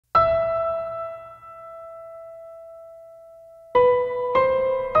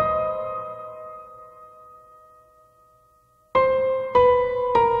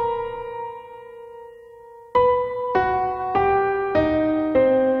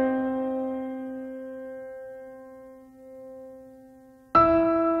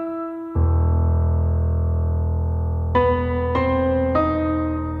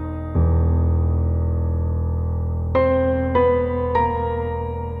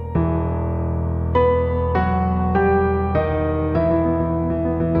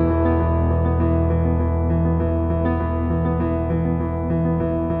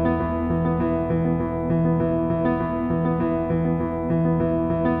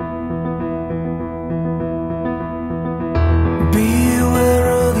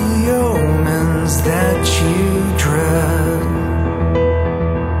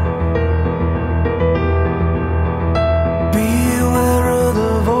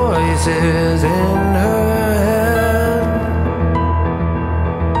voices in her head.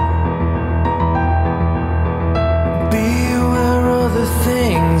 Beware of the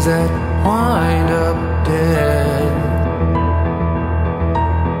things that wind up dead.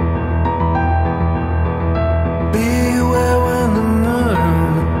 Beware when the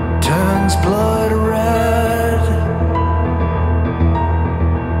moon turns blood red.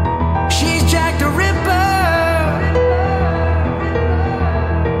 She's Jack the Ripper.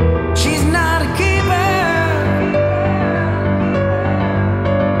 She's not a keeper.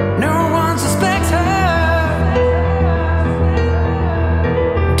 No one suspects her.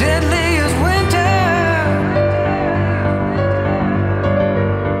 Deadly as winter.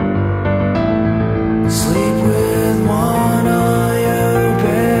 Sleep with one eye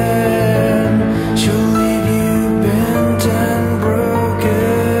open. She'll leave you bent and broken.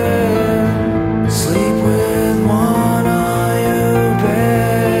 Sleep with one eye open.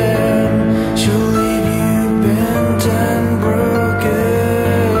 She'll leave you bent and broken.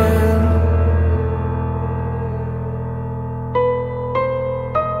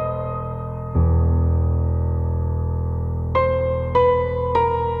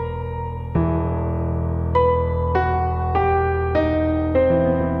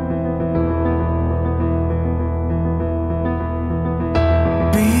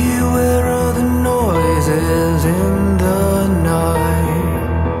 Beware of the noises in the night.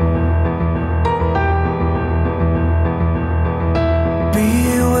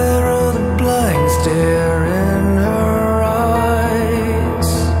 Beware of the blank stare in her eyes.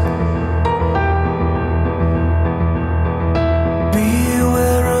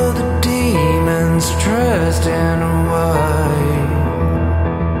 Beware of the demons dressed in white.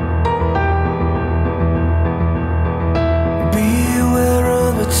 Beware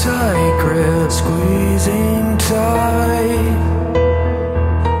of a tight grip squeezing tight.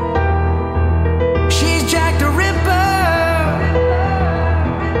 She's Jack the Ripper.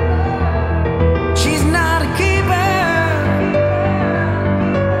 She's not a keeper.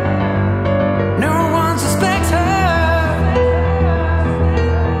 No one suspects her.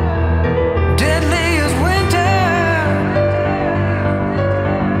 Deadly as winter.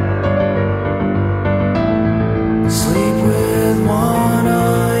 Sleep with one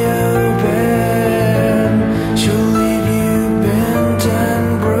eye open. She'll leave you bent and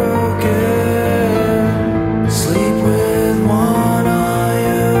broken. Sleep with one eye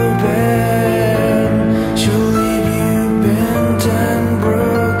open. She'll leave you bent and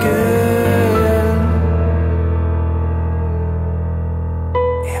broken.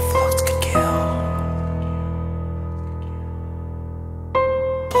 If looks could kill,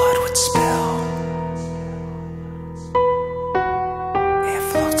 blood would spill. If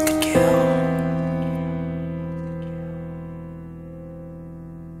looks could kill.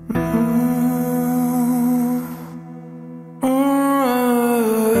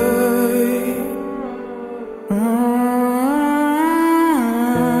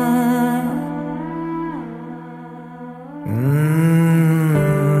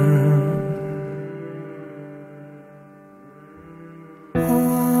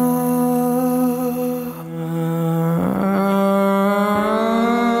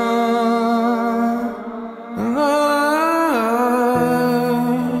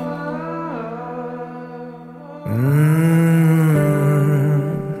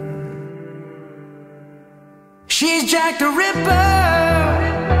 She's Jack the Ripper.